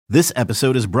This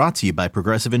episode is brought to you by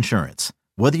Progressive Insurance.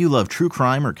 Whether you love true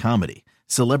crime or comedy,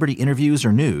 celebrity interviews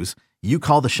or news, you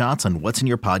call the shots on what's in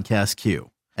your podcast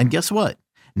queue. And guess what?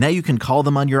 Now you can call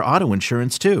them on your auto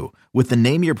insurance too with the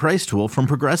Name Your Price tool from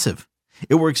Progressive.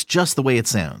 It works just the way it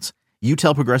sounds. You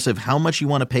tell Progressive how much you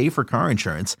want to pay for car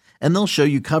insurance, and they'll show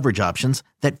you coverage options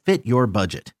that fit your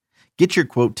budget. Get your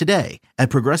quote today at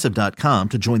Progressive.com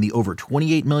to join the over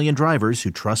 28 million drivers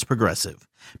who trust Progressive.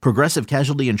 Progressive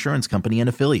Casualty Insurance Company and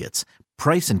Affiliates.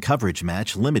 Price and coverage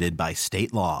match limited by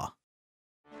state law.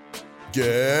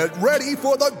 Get ready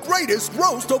for the greatest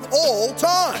roast of all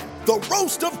time. The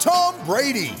Roast of Tom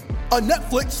Brady. A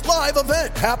Netflix live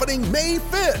event happening May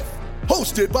 5th.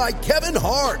 Hosted by Kevin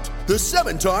Hart. The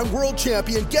 7-time world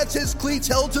champion gets his cleats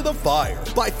held to the fire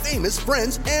by famous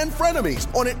friends and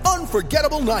frenemies on an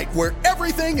unforgettable night where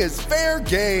everything is fair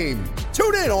game.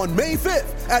 Tune in on May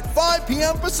 5th at 5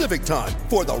 p.m. Pacific time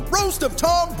for the Roast of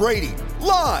Tom Brady.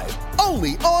 Live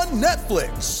only on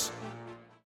Netflix.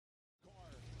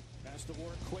 Pass the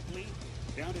work quickly.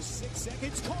 Down to 6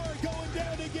 seconds. Carr going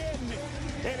down again.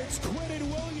 And it's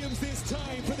Quinnen Williams this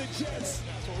time for the Jets.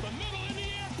 For the middle in the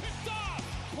air, picked off.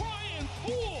 Brian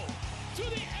Poole to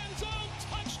the end zone,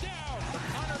 touchdown. The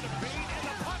punter to beat, and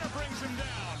the punter brings him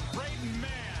down. Braden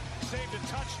Mann saved a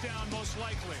touchdown most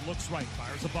likely. Looks right,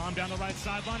 fires a bomb down the right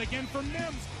sideline again for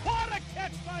Mims. What a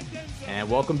catch by Denzel. And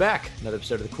welcome back. Another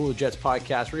episode of the Cooler Jets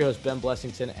podcast. We're your hosts, Ben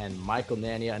Blessington and Michael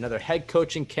Nania. Another head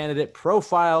coaching candidate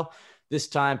profile. This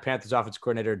time, Panthers offensive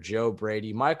coordinator Joe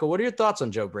Brady. Michael, what are your thoughts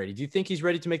on Joe Brady? Do you think he's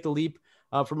ready to make the leap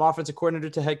from offensive coordinator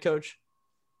to head coach?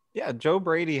 Yeah, Joe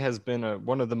Brady has been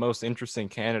one of the most interesting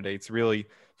candidates, really,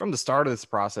 from the start of this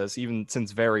process, even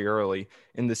since very early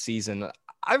in the season.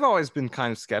 I've always been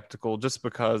kind of skeptical just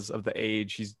because of the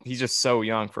age. He's just so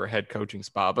young for a head coaching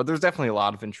spot, but there's definitely a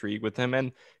lot of intrigue with him,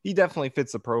 and he definitely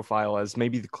fits the profile as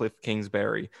maybe the Cliff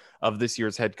Kingsbury of this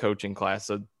year's head coaching class,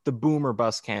 so the boom or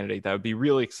bust candidate that would be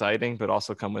really exciting, but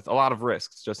also come with a lot of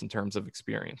risks just in terms of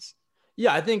experience.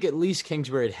 Yeah, I think at least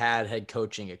Kingsbury had head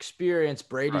coaching experience.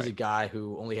 Brady's a guy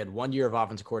who only had 1 year of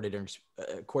offensive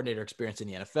coordinator experience in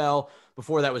the NFL.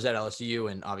 Before that was at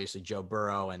LSU and obviously Joe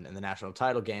Burrow and the national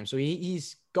title game. So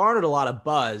he's garnered a lot of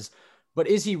buzz, but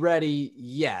is he ready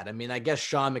yet? I mean, I guess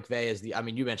Sean McVay is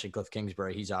you mentioned Cliff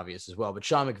Kingsbury. He's obvious as well, but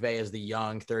Sean McVay is the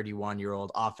young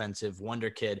 31-year-old offensive wonder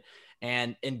kid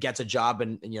and gets a job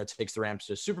and takes the Rams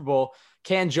to a Super Bowl.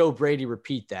 Can Joe Brady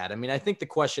repeat that? I mean, I think the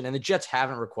question, and the Jets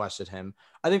haven't requested him,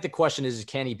 I think the question is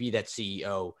can he be that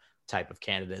CEO type of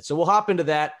candidate? So we'll hop into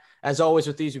that. As always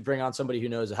with these, we bring on somebody who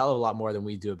knows a hell of a lot more than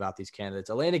we do about these candidates.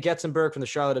 Elena Getzenberg from the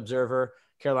Charlotte Observer,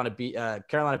 Carolina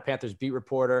Panthers beat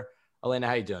reporter. Elena,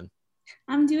 how you doing?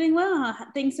 I'm doing well.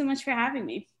 Thanks so much for having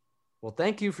me. Well,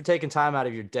 thank you for taking time out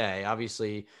of your day.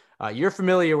 Obviously, you're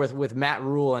familiar with Matt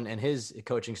Rule and his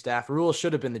coaching staff. Rule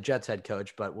should have been the Jets head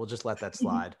coach, but we'll just let that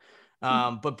slide.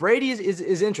 But Brady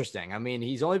is interesting. I mean,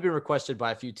 he's only been requested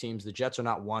by a few teams. The Jets are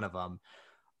not one of them.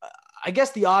 I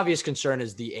guess the obvious concern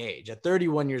is the age. At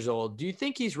 31 years old, do you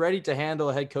think he's ready to handle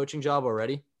a head coaching job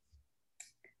already?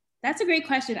 That's a great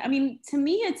question. I mean, to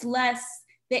me, it's less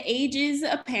the age is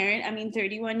apparent. I mean,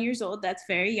 31 years old, that's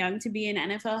very young to be an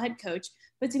NFL head coach.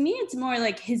 But to me, it's more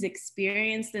like his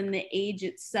experience than the age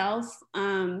itself.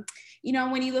 When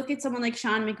you look at someone like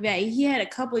Sean McVay, he had a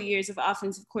couple of years of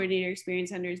offensive coordinator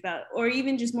experience under his belt, or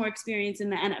even just more experience in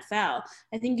the NFL.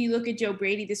 I think you look at Joe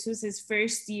Brady, this was his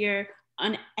first year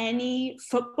on any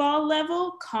football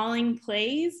level calling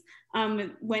plays.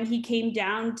 When he came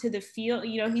down to the field,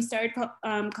 he started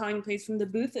calling plays from the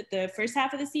booth at the first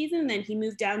half of the season. Then he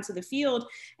moved down to the field,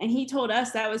 and he told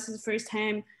us that was his first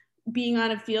time being on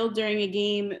a field during a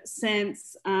game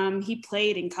since he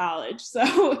played in college.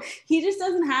 So he just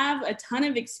doesn't have a ton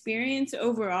of experience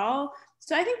overall.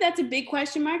 So I think that's a big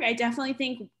question mark. I definitely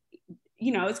think,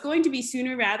 it's going to be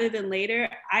sooner rather than later.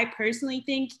 I personally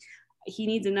think he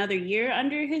needs another year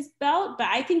under his belt, but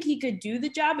I think he could do the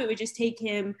job. It would just take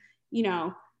him,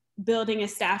 building a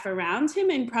staff around him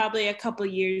and probably a couple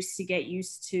of years to get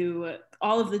used to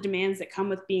all of the demands that come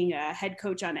with being a head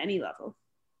coach on any level.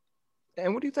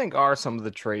 And what do you think are some of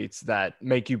the traits that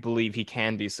make you believe he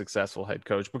can be a successful head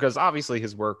coach? Because obviously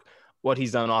his work, what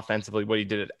he's done offensively, what he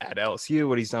did at LSU,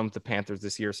 what he's done with the Panthers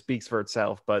this year speaks for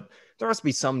itself. But there has to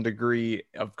be some degree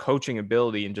of coaching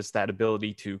ability and just that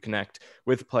ability to connect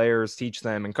with players, teach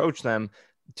them and coach them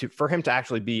for him to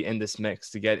actually be in this mix,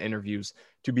 to get interviews,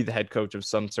 to be the head coach of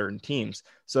some certain teams.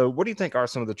 So what do you think are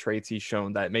some of the traits he's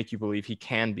shown that make you believe he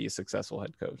can be a successful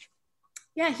head coach?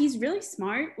 Yeah, he's really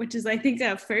smart, which is, I think,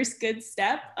 a first good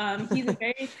step. He's a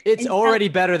very it's already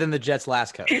better than the Jets'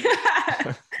 last coach.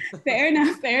 Fair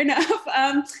enough. Fair enough.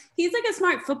 He's like a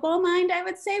smart football mind, I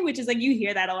would say, which is like, you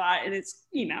hear that a lot and it's,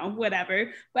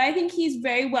 whatever. But I think he's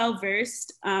very well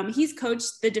versed. He's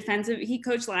coached he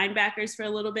coached linebackers for a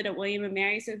little bit at William &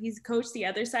 Mary. So he's coached the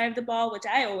other side of the ball, which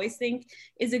I always think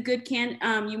is a good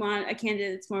you want a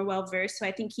candidate that's more well versed. So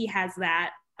I think he has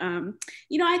that.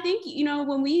 I think,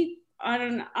 when we,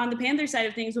 on the Panthers side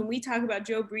of things, when we talk about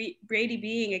Joe Brady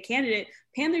being a candidate,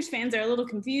 Panthers fans are a little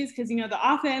confused because,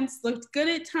 the offense looked good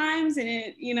at times and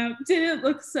it, didn't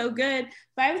look so good.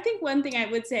 But I would think one thing I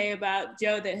would say about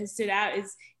Joe that has stood out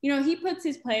is, he puts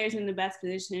his players in the best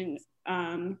position,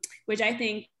 which I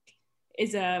think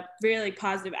is a really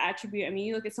positive attribute. I mean,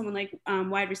 you look at someone like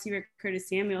wide receiver Curtis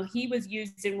Samuel, he was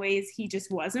used in ways he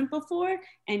just wasn't before,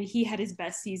 and he had his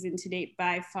best season to date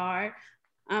by far.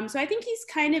 So I think he's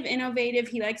kind of innovative.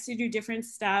 He likes to do different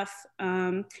stuff.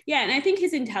 And I think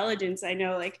his intelligence, I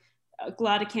know like a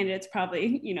lot of candidates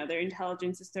probably, their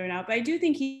intelligence is thrown out, but I do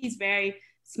think he's very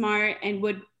smart and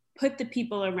would put the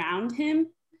people around him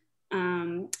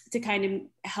to kind of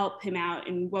help him out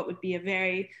in what would be a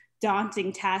very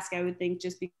daunting task, I would think,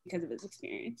 just because of his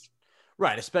experience.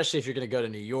 Right, especially if you're going to go to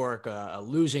New York, a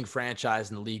losing franchise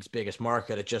in the league's biggest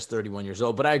market at just 31 years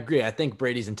old. But I agree. I think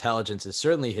Brady's intelligence is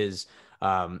certainly his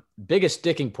biggest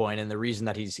sticking point, and the reason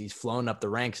that he's flown up the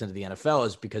ranks into the NFL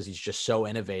is because he's just so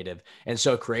innovative and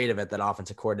so creative at that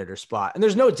offensive coordinator spot. And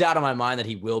there's no doubt in my mind that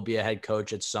he will be a head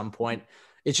coach at some point.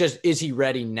 It's just, is he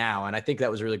ready now? And I think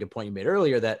that was a really good point you made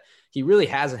earlier, that he really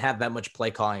hasn't had that much play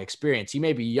calling experience. He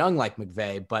may be young like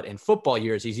McVay, but in football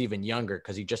years, he's even younger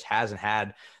because he just hasn't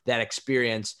had that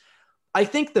experience. I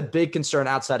think the big concern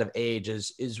outside of age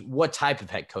is what type of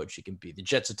head coach he can be. The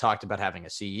Jets have talked about having a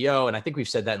CEO, and I think we've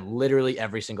said that in literally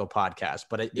every single podcast,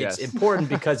 but it's important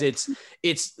because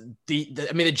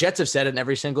the Jets have said it in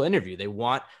every single interview. They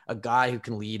want a guy who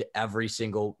can lead every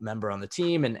single member on the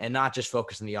team and not just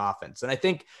focus on the offense. And I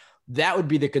think that would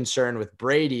be the concern with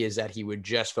Brady, is that he would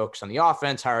just focus on the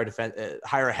offense, hire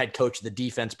a head coach of the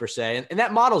defense per se. And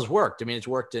that model's worked. I mean, it's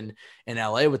worked in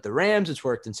LA with the Rams. It's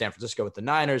worked in San Francisco with the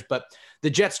Niners, but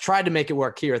the Jets tried to make it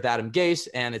work here with Adam Gase.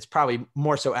 And it's probably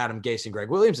more so Adam Gase and Greg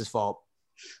Williams' fault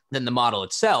than the model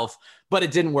itself, but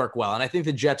it didn't work well. And I think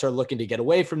the Jets are looking to get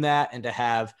away from that and to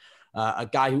have a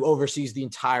guy who oversees the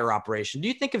entire operation. Do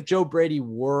you think if Joe Brady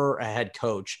were a head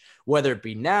coach, whether it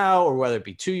be now or whether it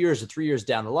be 2 years or 3 years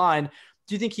down the line,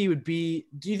 do you think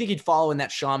he'd follow in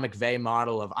that Sean McVay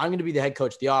model of, I'm going to be the head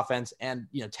coach of the offense and,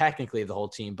 technically of the whole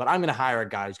team, but I'm going to hire a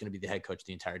guy who's going to be the head coach of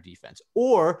the entire defense?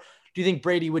 Or do you think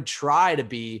Brady would try to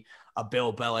be a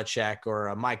Bill Belichick or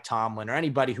a Mike Tomlin or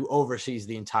anybody who oversees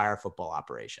the entire football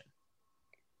operation?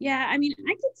 Yeah, I mean,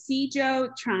 I could see Joe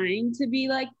trying to be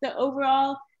like the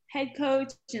overall head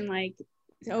coach and like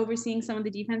overseeing some of the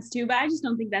defense too, but I just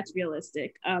don't think that's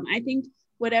realistic. I think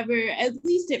whatever, at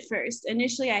least at first,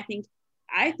 initially, I think,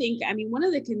 one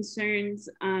of the concerns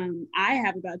I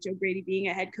have about Joe Brady being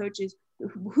a head coach is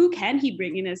who can he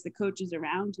bring in as the coaches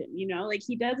around him? Like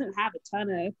he doesn't have a ton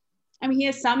of, he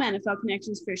has some NFL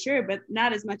connections for sure, but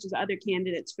not as much as other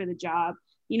candidates for the job.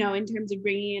 In terms of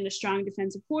bringing in a strong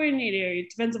defensive coordinator,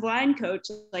 defensive line coach,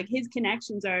 like his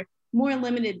connections are more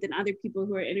limited than other people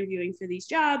who are interviewing for these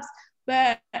jobs.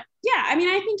 But yeah, I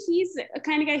think he's a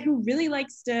kind of guy who really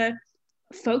likes to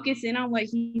focus in on what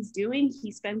he's doing.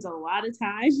 He spends a lot of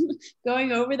time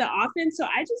going over the offense. So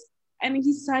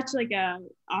he's such like a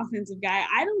offensive guy.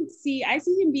 I see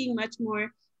him being much more,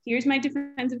 here's my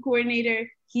defensive coordinator.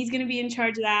 He's going to be in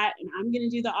charge of that. And I'm going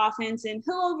to do the offense and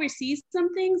he'll oversee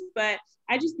some things. But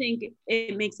I just think it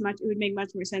would make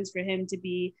much more sense for him to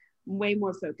be way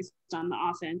more focused on the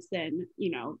offense than,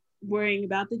 worrying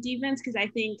about the defense. Cause I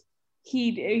think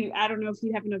I don't know if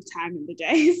he'd have enough time in the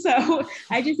day. So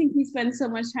I just think he spends so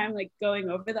much time like going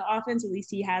over the offense, at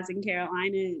least he has in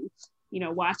Carolina, and,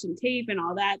 watching tape and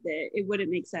all that it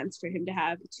wouldn't make sense for him to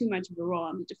have too much of a role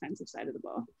on the defensive side of the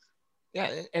ball. Yeah,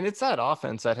 and it's that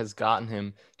offense that has gotten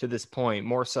him to this point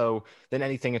more so than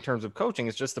anything in terms of coaching.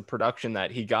 It's just the production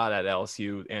that he got at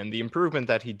LSU and the improvement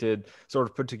that he did sort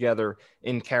of put together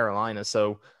in Carolina.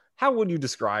 So how would you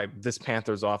describe this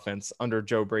Panthers offense under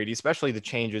Joe Brady, especially the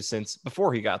changes since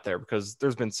before he got there? Because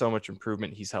there's been so much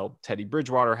improvement. He's helped Teddy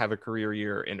Bridgewater have a career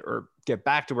year or get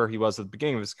back to where he was at the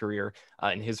beginning of his career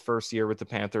in his first year with the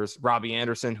Panthers. Robbie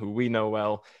Anderson, who we know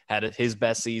well, had his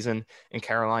best season in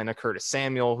Carolina. Curtis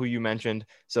Samuel, who you mentioned.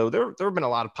 So there have been a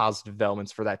lot of positive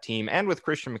developments for that team, and with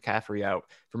Christian McCaffrey out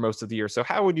for most of the year. So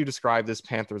how would you describe this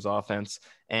Panthers offense?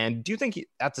 And do you think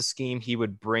that's a scheme he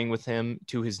would bring with him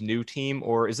to his new team,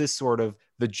 or is this sort of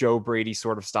the Joe Brady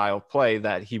sort of style of play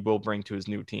that he will bring to his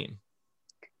new team?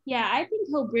 Yeah, I think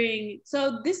he'll bring.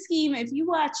 So this scheme, if you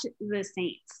watch the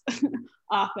Saints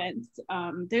offense,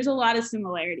 there's a lot of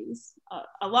similarities.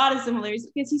 A lot of similarities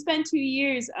because he spent 2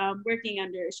 years working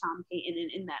under Sean Payton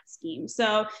in that scheme.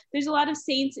 So there's a lot of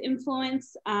Saints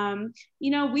influence. I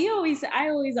always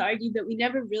argued that we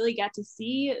never really got to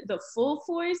see the full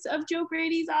force of Joe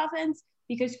Brady's offense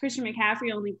because Christian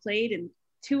McCaffrey only played in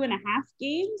 2.5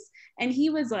 games. And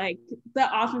he was like, the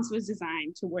offense was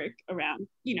designed to work around,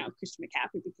 Christian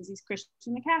McCaffrey because he's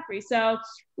Christian McCaffrey. So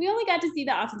we only got to see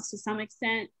the offense to some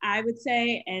extent, I would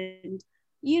say. And,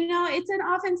 it's an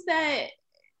offense that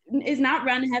is not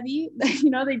run heavy.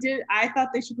 I thought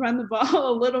they should run the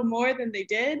ball a little more than they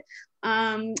did.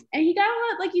 And he got a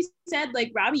lot, like you said,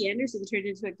 like Robbie Anderson turned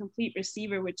into a complete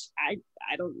receiver, which I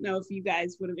don't know if you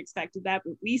guys would have expected that,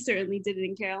 but we certainly did it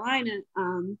in Carolina.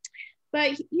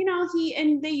 But,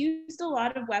 they used a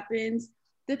lot of weapons.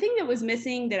 The thing that was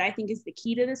missing that I think is the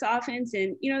key to this offense,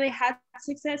 and, they had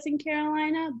success in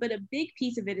Carolina, but a big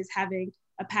piece of it is having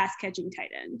a pass catching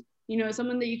tight end,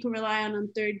 someone that you can rely on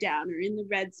third down or in the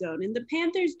red zone. And the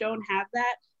Panthers don't have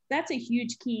that. That's a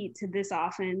huge key to this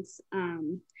offense.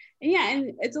 And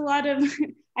it's a lot of,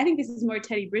 I think this is more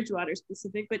Teddy Bridgewater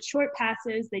specific, but short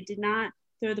passes. They did not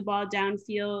throw the ball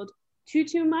downfield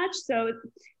too much. So,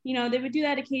 they would do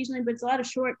that occasionally, but it's a lot of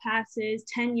short passes,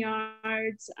 10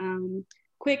 yards,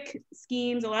 quick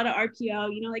schemes, a lot of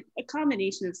RPO, like a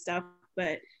combination of stuff.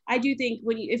 But I do think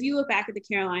if you look back at the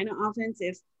Carolina offense,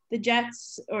 if the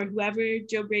Jets or whoever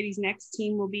Joe Brady's next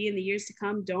team will be in the years to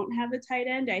come don't have a tight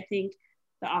end, I think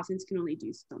the offense can only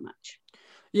do so much.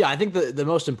 Yeah, I think the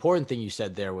most important thing you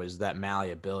said there was that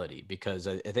malleability, because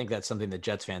I think that's something that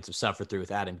Jets fans have suffered through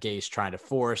with Adam Gase trying to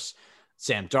force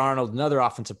Sam Darnold and other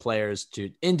offensive players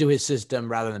into his system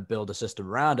rather than build a system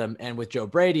around him. And with Joe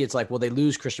Brady, it's like, well, they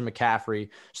lose Christian McCaffrey,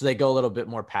 so they go a little bit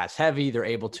more pass heavy. They're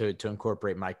able to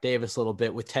incorporate Mike Davis a little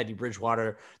bit. With Teddy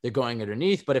Bridgewater, they're going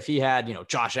underneath. But if he had,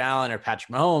 Josh Allen or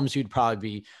Patrick Mahomes, he'd probably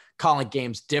be calling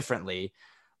games differently.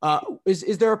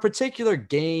 Is there a particular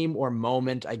game or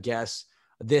moment, I guess,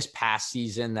 this past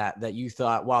season that you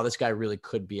thought, wow, this guy really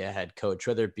could be a head coach,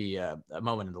 whether it be a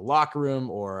moment in the locker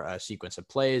room or a sequence of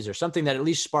plays or something that at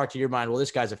least sparked in your mind, well, this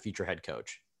guy's a future head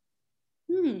coach?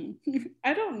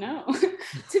 I don't know.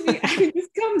 This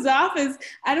comes off as,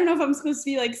 I don't know if I'm supposed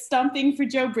to be like stumping for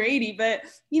Joe Brady, but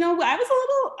I was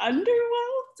a little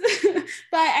underwhelmed,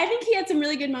 but I think he had some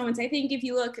really good moments. I think if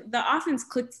you look, the offense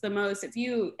clicked the most and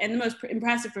the most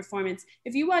impressive performance.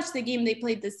 If you watch the game they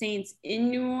played the Saints in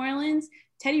New Orleans,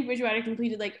 Teddy Bridgewater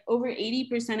completed like over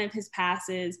 80% of his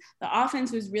passes. The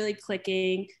offense was really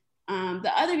clicking.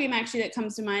 The other game actually that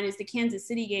comes to mind is the Kansas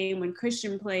City game when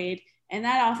Christian played, and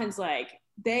that offense, like,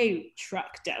 they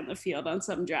trucked down the field on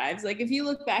some drives. Like, if you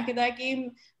look back at that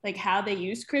game, like how they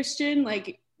used Christian,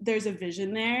 like there's a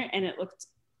vision there and it looked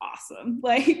awesome.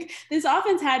 Like, this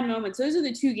offense had moments. Those are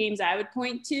the two games I would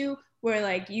point to where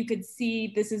like you could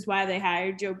see this is why they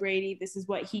hired Joe Brady. This is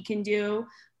what he can do.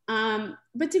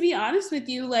 But to be honest with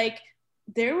you, like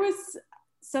there was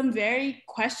some very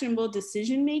questionable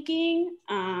decision-making,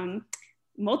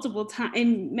 multiple times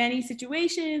in many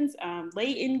situations,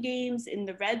 late in games, in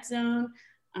the red zone,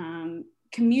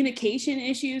 communication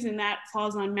issues, and that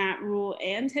falls on Matt Rule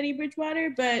and Teddy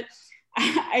Bridgewater. But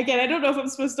I don't know if I'm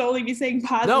supposed to only be saying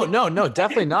positive. No,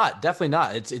 definitely not. Definitely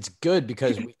not. It's good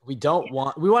because we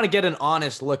want to get an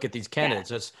honest look at these candidates.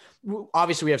 Yeah.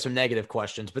 Obviously we have some negative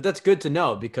questions, but that's good to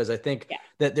know because I think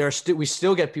that we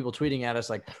still get people tweeting at us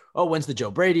like, oh, when's the Joe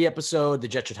Brady episode? The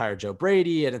Jets should hire Joe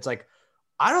Brady. And it's like,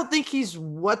 I don't think he's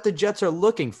what the Jets are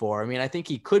looking for. I mean, I think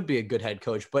he could be a good head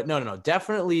coach, but no,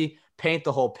 definitely paint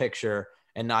the whole picture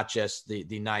and not just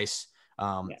the nice,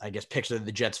 I guess, picture that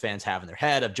the Jets fans have in their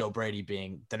head of Joe Brady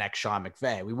being the next Sean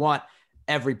McVay. We want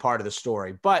every part of the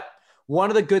story. But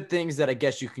one of the good things that I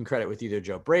guess you can credit with either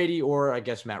Joe Brady or I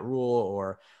guess Matt Rule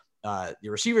or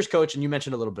your receivers coach, and you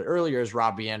mentioned a little bit earlier, is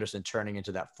Robbie Anderson turning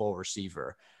into that full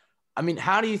receiver. I mean,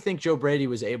 how do you think Joe Brady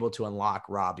was able to unlock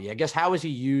Robbie? I guess how was he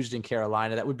used in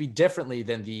Carolina that would be differently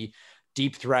than the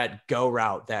deep threat go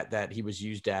route that he was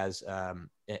used as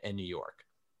in New York?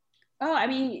 Oh, I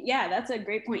mean, yeah, that's a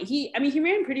great point. He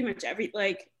ran pretty much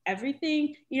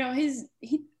everything.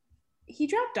 He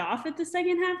dropped off at the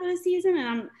second half of the season,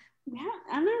 and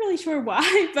I'm not really sure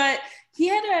why, but he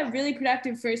had a really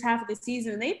productive first half of the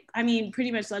season. They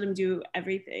pretty much let him do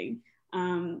everything.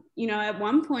 At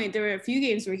one point there were a few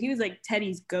games where he was like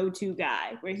Teddy's go-to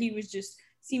guy, where he was just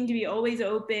seemed to be always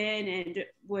open and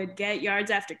would get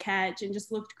yards after catch and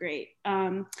just looked great.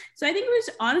 So I think it was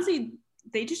honestly,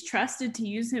 they just trusted to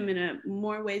use him in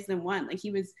more ways than one. Like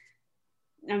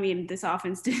this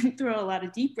offense didn't throw a lot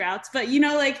of deep routes, but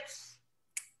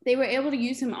they were able to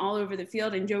use him all over the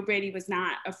field, and Joe Brady was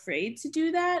not afraid to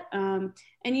do that. And,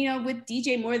 with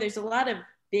DJ Moore, there's a lot of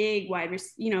big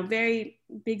very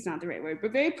big's not the right word,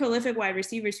 but very prolific wide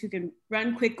receivers who can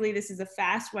run quickly. This is a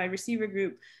fast wide receiver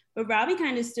group. But Robbie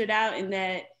kind of stood out in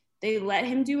that they let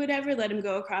him do whatever, let him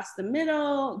go across the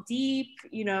middle, deep,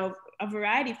 a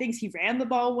variety of things. He ran the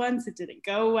ball once, it didn't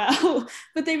go well,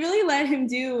 but they really let him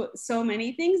do so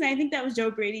many things. And I think that was Joe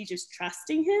Brady just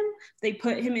trusting him. They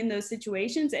put him in those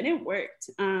situations and it worked.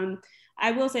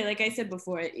 I will say, like I said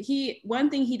before, one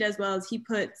thing he does well is he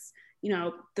puts,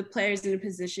 the players in a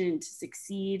position to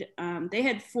succeed. They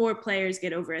had 4 players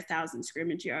get over 1,000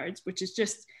 scrimmage yards, which is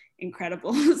just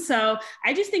incredible. So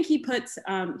I just think he put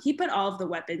all of the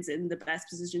weapons in the best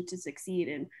position to succeed.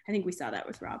 And I think we saw that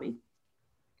with Robbie.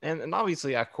 And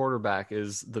obviously at quarterback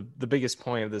is the biggest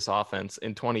point of this offense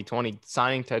in 2020,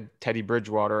 signing Teddy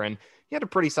Bridgewater. And he had a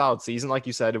pretty solid season. Like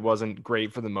you said, it wasn't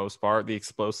great for the most part. The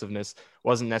explosiveness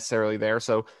wasn't necessarily there.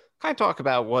 So kind of talk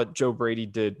about what Joe Brady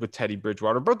did with Teddy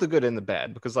Bridgewater, both the good and the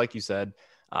bad, because like you said,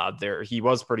 he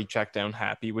was pretty check down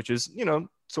happy, which is,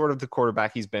 sort of the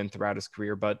quarterback he's been throughout his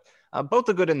career, but both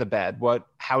the good and the bad.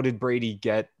 How did Brady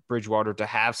get Bridgewater to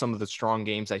have some of the strong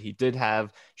games that he did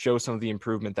have, show some of the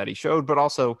improvement that he showed, but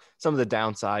also some of the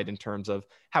downside in terms of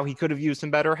how he could have used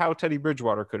him better, how Teddy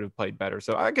Bridgewater could have played better.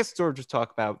 So I guess sort of just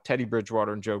talk about Teddy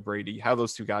Bridgewater and Joe Brady, how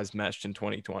those two guys meshed in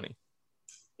 2020.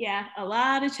 Yeah, a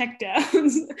lot of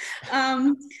checkdowns.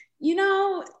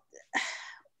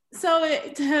 So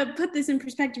to put this in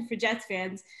perspective for Jets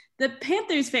fans, the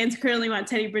Panthers fans currently want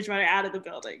Teddy Bridgewater out of the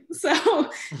building. So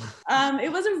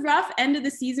it was a rough end of the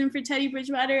season for Teddy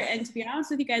Bridgewater. And to be honest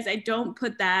with you guys, I don't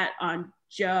put that on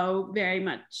Joe very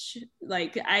much.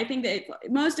 Like, I think that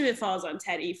most of it falls on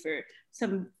Teddy for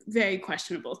some very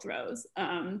questionable throws.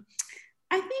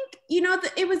 I think,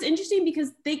 it was interesting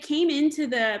because they came into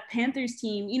the Panthers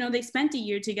team, they spent a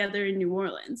year together in New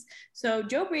Orleans. So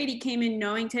Joe Brady came in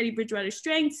knowing Teddy Bridgewater's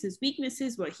strengths, his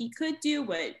weaknesses, what he could do,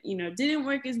 what, didn't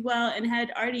work as well, and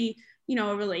had already,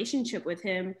 a relationship with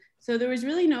him. So there was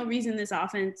really no reason this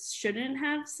offense shouldn't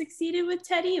have succeeded with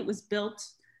Teddy. It was built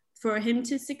for him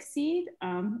to succeed,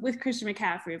 with Christian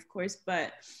McCaffrey, of course.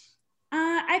 But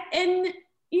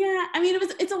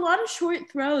it's a lot of short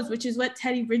throws, which is what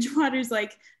Teddy Bridgewater's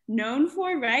known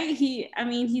for, right?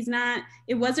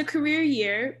 It was a career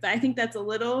year, but I think that's a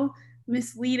little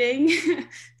misleading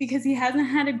because he hasn't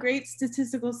had a great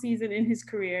statistical season in his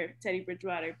career, Teddy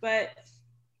Bridgewater. But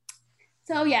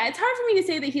so, yeah, it's hard for me to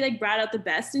say that he brought out the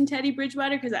best in Teddy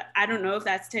Bridgewater because I don't know if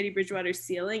that's Teddy Bridgewater's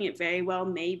ceiling. It very well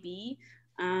may be.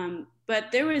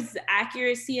 But there was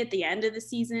accuracy at the end of the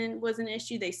season was an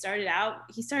issue. He started out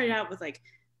with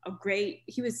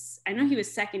I know he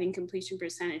was second in completion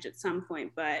percentage at some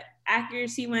point, but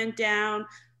accuracy went down.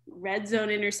 Red zone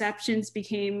interceptions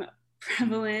became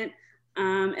prevalent.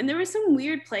 And there was some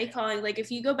weird play calling. If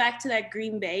you go back to that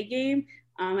Green Bay game,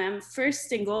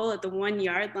 first and goal at the 1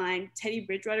 yard line, Teddy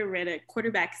Bridgewater ran a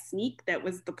quarterback sneak. That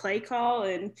was the play call.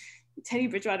 And Teddy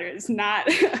Bridgewater is not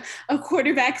a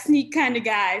quarterback sneak kind of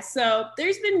guy. So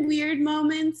there's been weird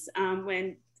moments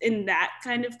when in that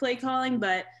kind of play calling,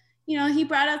 but he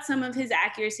brought out some of his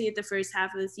accuracy at the first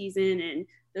half of the season and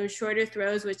those shorter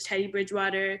throws, which Teddy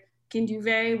Bridgewater can do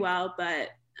very well. But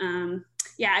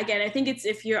again, I think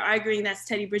if you're arguing that's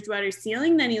Teddy Bridgewater's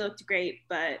ceiling, then he looked great,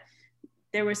 but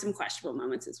there were some questionable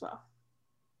moments as well.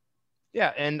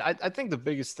 Yeah. And I think the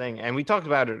biggest thing, and we talked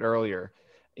about it earlier,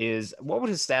 is what would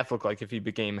his staff look like if he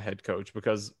became a head coach?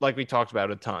 Because like we talked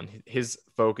about a ton, his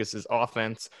focus is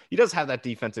offense. He does have that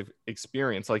defensive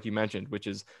experience, like you mentioned, which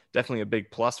is definitely a big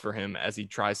plus for him as he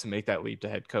tries to make that leap to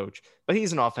head coach. But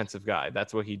he's an offensive guy.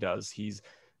 That's what he does. He's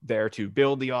there to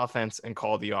build the offense and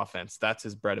call the offense. That's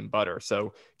his bread and butter.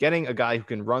 So getting a guy who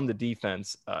can run the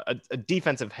defense, a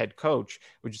defensive head coach,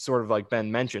 which is sort of like Ben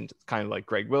mentioned, kind of like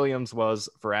Greg Williams was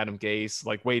for Adam Gase,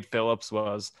 like Wade Phillips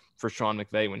was for Sean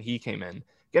McVay when he came in.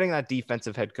 Getting that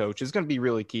defensive head coach is going to be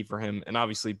really key for him, and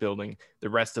obviously building the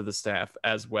rest of the staff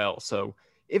as well. So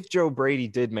if Joe Brady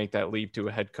did make that leap to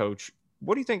a head coach,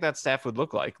 what do you think that staff would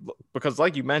look like? Because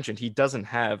like you mentioned, he doesn't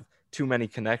have too many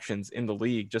connections in the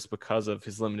league just because of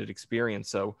his limited experience.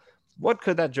 So what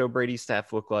could that Joe Brady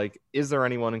staff look like? Is there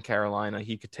anyone in Carolina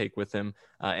he could take with him?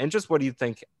 And just what do you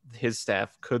think his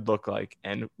staff could look like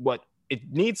and what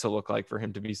it needs to look like for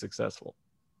him to be successful?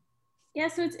 Yeah,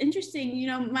 so it's interesting.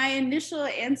 My initial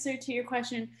answer to your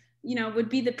question, would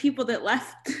be the people that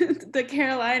left the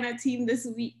Carolina team this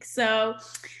week. So,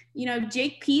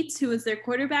 Jake Peetz, who was their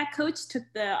quarterback coach, took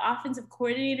the offensive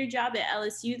coordinator job at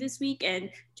LSU this week. And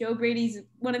Joe Brady's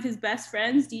one of his best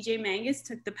friends, DJ Mangus,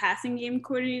 took the passing game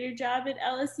coordinator job at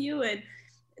LSU. And,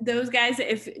 those guys,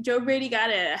 if Joe Brady got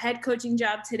a head coaching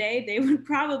job today, they would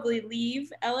probably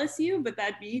leave LSU, but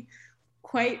that'd be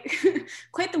quite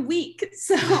the week.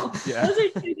 So Yeah. those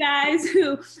are two guys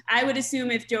who I would assume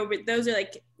if those are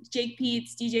like Jake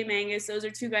Peetz, DJ Mangus, those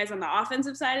are two guys on the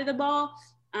offensive side of the ball.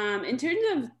 In terms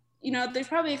of, there's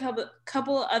probably a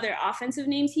couple other offensive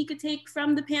names he could take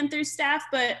from the Panthers staff,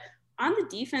 but on the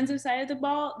defensive side of the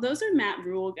ball, those are Matt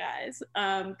Rule guys.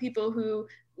 People who,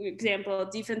 for example,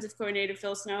 defensive coordinator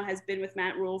Phil Snow has been with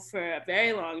Matt Rule for a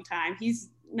very long time. He's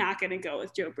not going to go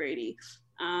with Joe Brady.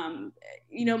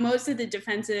 Most of the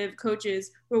defensive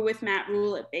coaches were with Matt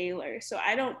Rule at Baylor, so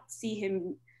I don't see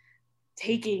him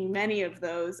taking many of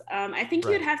those. I think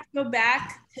he would have to go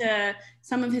back to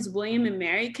some of his William and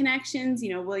Mary connections.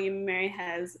 William and Mary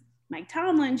has Mike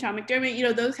Tomlin, Sean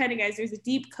McDermott, those kind of guys. There's a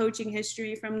deep coaching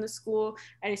history from the school.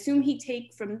 I'd assume he'd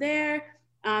take from there,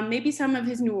 maybe some of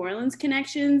his New Orleans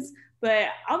connections. But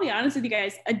I'll be honest with you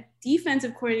guys, a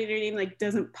defensive coordinator name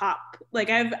doesn't pop.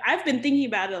 I've been thinking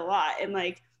about it a lot, and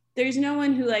there's no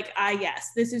one who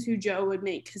yes, this is who Joe would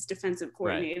make his defensive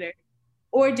coordinator. Right.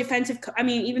 Or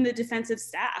even the defensive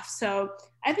staff. So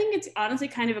I think it's honestly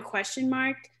kind of a question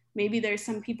mark. Maybe there's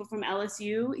some people from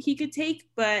LSU he could take,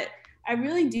 but I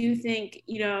really do think,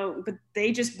 but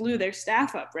they just blew their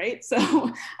staff up, right?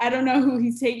 So I don't know who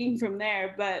he's taking from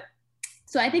there. But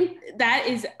so I think that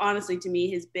is honestly, to me,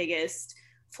 his biggest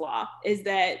flaw is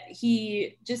that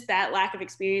that lack of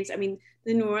experience. I mean,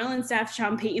 the New Orleans staff,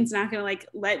 Sean Payton's not going to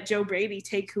let Joe Brady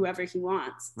take whoever he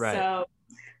wants. Right. So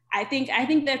I think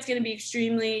that's going to be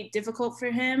extremely difficult for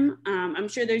him. I'm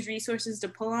sure there's resources to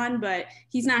pull on, but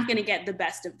he's not going to get the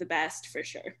best of the best for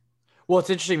sure. Well, it's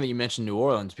interesting that you mentioned New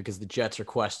Orleans because the Jets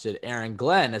requested Aaron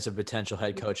Glenn as a potential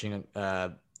head coaching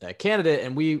candidate.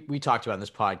 And we talked about in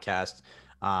this podcast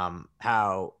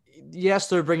how, yes,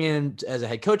 they're bringing him as a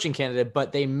head coaching candidate,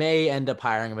 but they may end up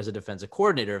hiring him as a defensive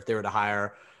coordinator if they were to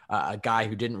hire a guy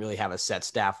who didn't really have a set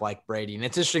staff like Brady. And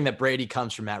it's interesting that Brady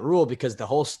comes from Matt Rule because the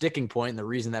whole sticking point and the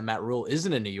reason that Matt Rule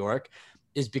isn't in New York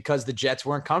is because the Jets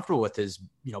weren't comfortable with his,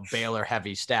 Baylor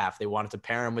heavy staff. They wanted to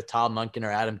pair him with Todd Monken or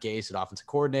Adam Gase at offensive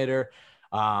coordinator.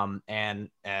 And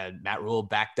Matt Rule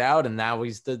backed out, and now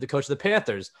he's the coach of the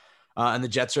Panthers. And the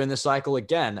Jets are in this cycle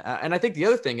again. And I think the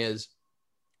other thing is,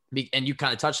 and you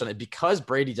kind of touched on it, because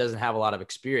Brady doesn't have a lot of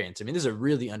experience. I mean, this is a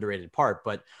really underrated part,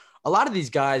 but a lot of these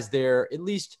guys, they're at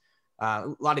least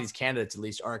a lot of these candidates at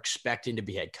least are expecting to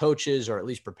be head coaches or at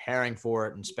least preparing for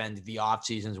it and spend the off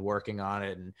seasons working on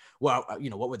it. And what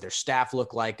would their staff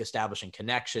look like, establishing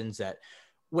connections that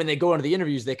when they go into the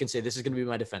interviews, they can say, this is going to be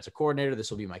my defensive coordinator. This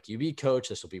will be my QB coach.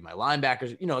 This will be my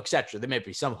linebackers, et cetera. There may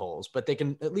be some holes, but they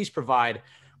can at least provide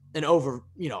an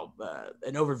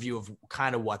overview of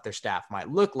kind of what their staff might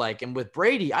look like. And with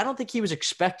Brady, I don't think he was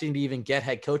expecting to even get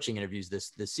head coaching interviews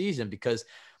this season because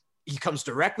he comes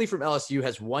directly from LSU,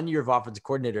 has 1 year of offensive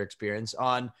coordinator experience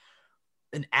on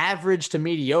an average to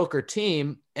mediocre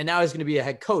team, and now he's going to be a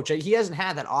head coach. He hasn't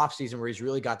had that offseason where he's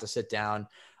really got to sit down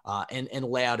and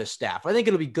lay out his staff. I think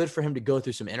it'll be good for him to go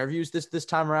through some interviews this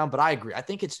time around, but I agree. I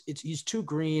think he's too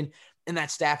green, and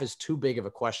that staff is too big of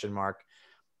a question mark.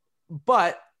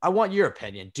 But I want your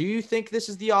opinion. Do you think this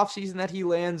is the offseason that he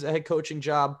lands a head coaching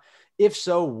job? If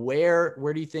so, where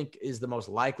do you think is the most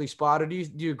likely spot? Or do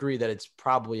you agree that it's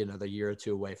probably another year or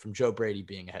two away from Joe Brady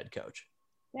being a head coach?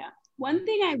 Yeah. One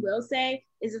thing I will say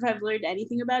is if I've learned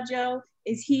anything about Joe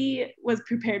is he was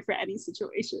prepared for any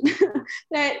situation.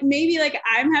 That maybe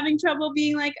I'm having trouble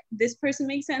being this person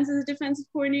makes sense as a defensive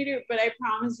coordinator, but I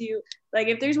promise you,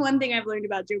 if there's one thing I've learned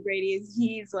about Joe Brady is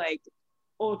he's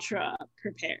ultra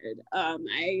prepared.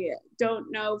 I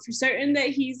don't know for certain that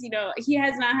he's, he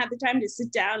has not had the time to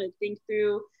sit down and think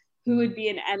through who would be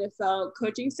an NFL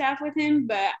coaching staff with him,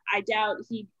 but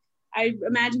I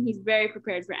imagine he's very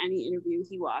prepared for any interview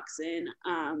he walks in.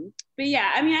 But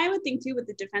yeah, I mean, I would think too with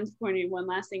the defensive coordinator, one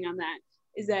last thing on that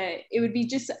is that it would be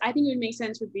I think it would make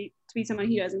sense to be someone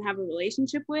he doesn't have a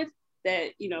relationship with,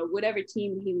 that, whatever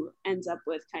team he ends up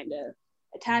with kind of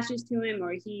attaches to him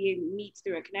or he meets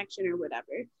through a connection or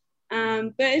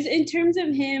whatever. But in terms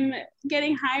of him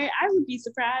getting hired, I would be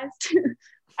surprised.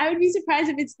 I would be surprised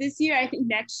if it's this year. I think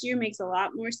next year makes a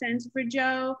lot more sense for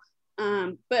Joe.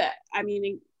 But I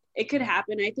mean, it could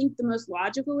happen. I think the most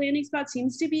logical landing spot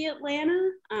seems to be Atlanta,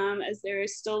 as they're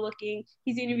still looking.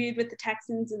 He's interviewed with the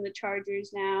Texans and the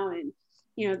Chargers now. And,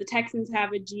 the Texans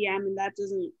have a GM, and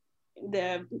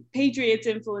the Patriots'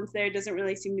 influence there doesn't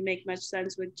really seem to make much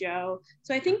sense with Joe.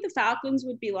 So I think the Falcons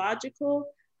would be logical,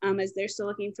 as they're still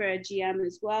looking for a GM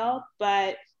as well.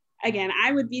 But again,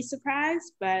 I would be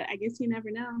surprised, but I guess you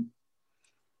never know.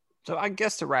 So I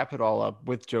guess to wrap it all up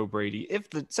with Joe Brady, if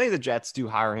the Jets do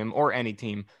hire him or any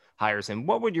team hires him,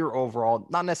 what would your overall,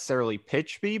 not necessarily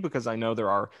pitch be, because I know there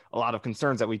are a lot of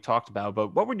concerns that we talked about,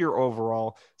 but what would your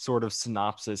overall sort of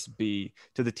synopsis be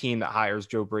to the team that hires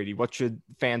Joe Brady? What should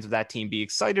fans of that team be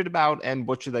excited about? And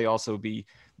what should they also be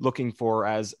looking for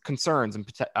as concerns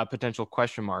and potential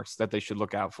question marks that they should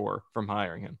look out for from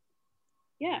hiring him?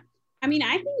 Yeah. I mean,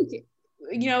 I think,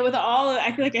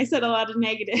 I feel like I said a lot of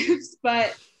negatives,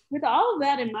 but with all of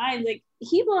that in mind, like,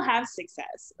 he will have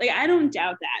success. Like, I don't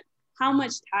doubt that. How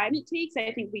much time it takes,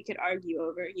 I think we could argue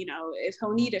over, if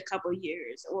he'll need a couple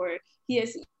years, or he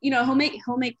has, he'll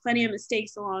make plenty of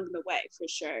mistakes along the way for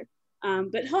sure.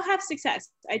 But he'll have success.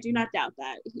 I do not doubt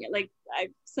that. Like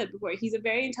I've said before, he's a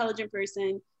very intelligent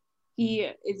person. He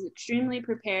is extremely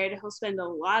prepared. He'll spend a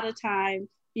lot of time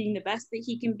being the best that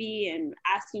he can be and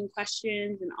asking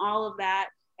questions and all of that.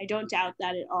 I don't doubt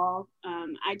that at all.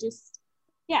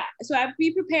 So I'd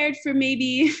be prepared for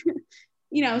maybe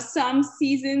some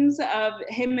seasons of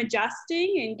him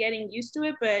adjusting and getting used to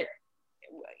it, but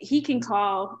he can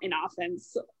call an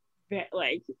offense.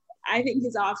 Like, I think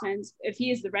his offense, if he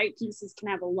has the right pieces, can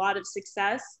have a lot of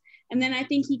success. And then I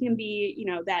think he can be,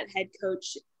 that head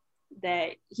coach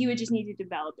that he would just need to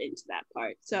develop into that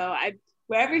part. So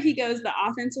wherever he goes, the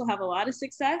offense will have a lot of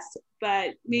success,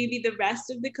 but maybe the rest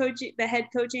of the head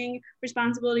coaching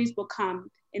responsibilities will come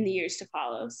in the years to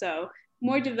follow. So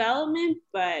more development,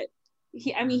 but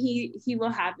he will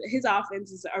have, his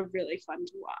offenses are really fun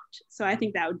to watch. So I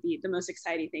think that would be the most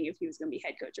exciting thing if he was going to be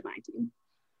head coach of my team.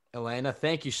 Elena,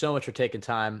 thank you so much for taking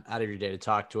time out of your day to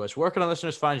talk to us. Where can our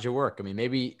listeners find your work? I mean,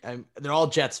 maybe they're all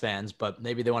Jets fans, but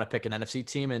maybe they want to pick an NFC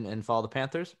team and follow the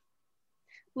Panthers.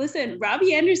 Listen,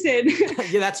 Robbie Anderson.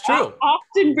 Yeah, that's true.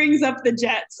 Often brings up the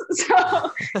Jets.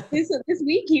 So this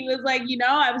week he was like,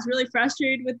 I was really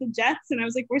frustrated with the Jets, and I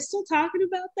was like, we're still talking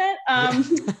about that.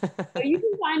 So you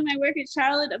can find my work at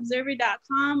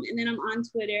charlotteobserver.com, and then I'm on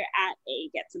Twitter at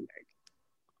 @Getzenberg.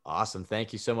 Awesome.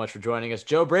 Thank you so much for joining us.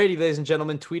 Joe Brady, ladies and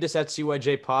gentlemen, tweet us at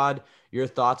CYJ Pod. Your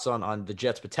thoughts on the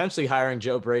Jets potentially hiring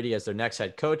Joe Brady as their next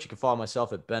head coach. You can follow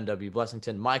myself at Ben W.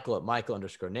 Blessington, Michael at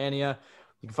Michael_Nania.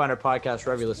 You can find our podcast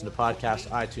wherever you listen to podcasts,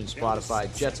 iTunes, Spotify,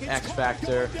 Jets X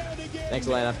Factor. Thanks,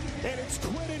 Elena. And it's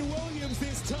Quentin Williams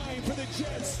this time for the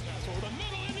Jets. For the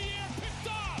middle in the air, picked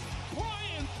off.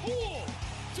 Brian Poole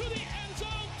to the end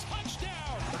zone,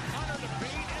 touchdown. Hunter to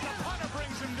beat, and the punter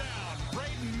brings him down.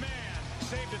 Braden Mann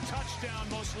saved a touchdown,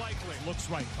 most likely. Looks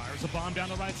right, fires a bomb down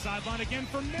the right sideline again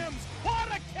for Mims. What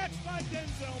a catch by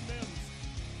Denzel Mims.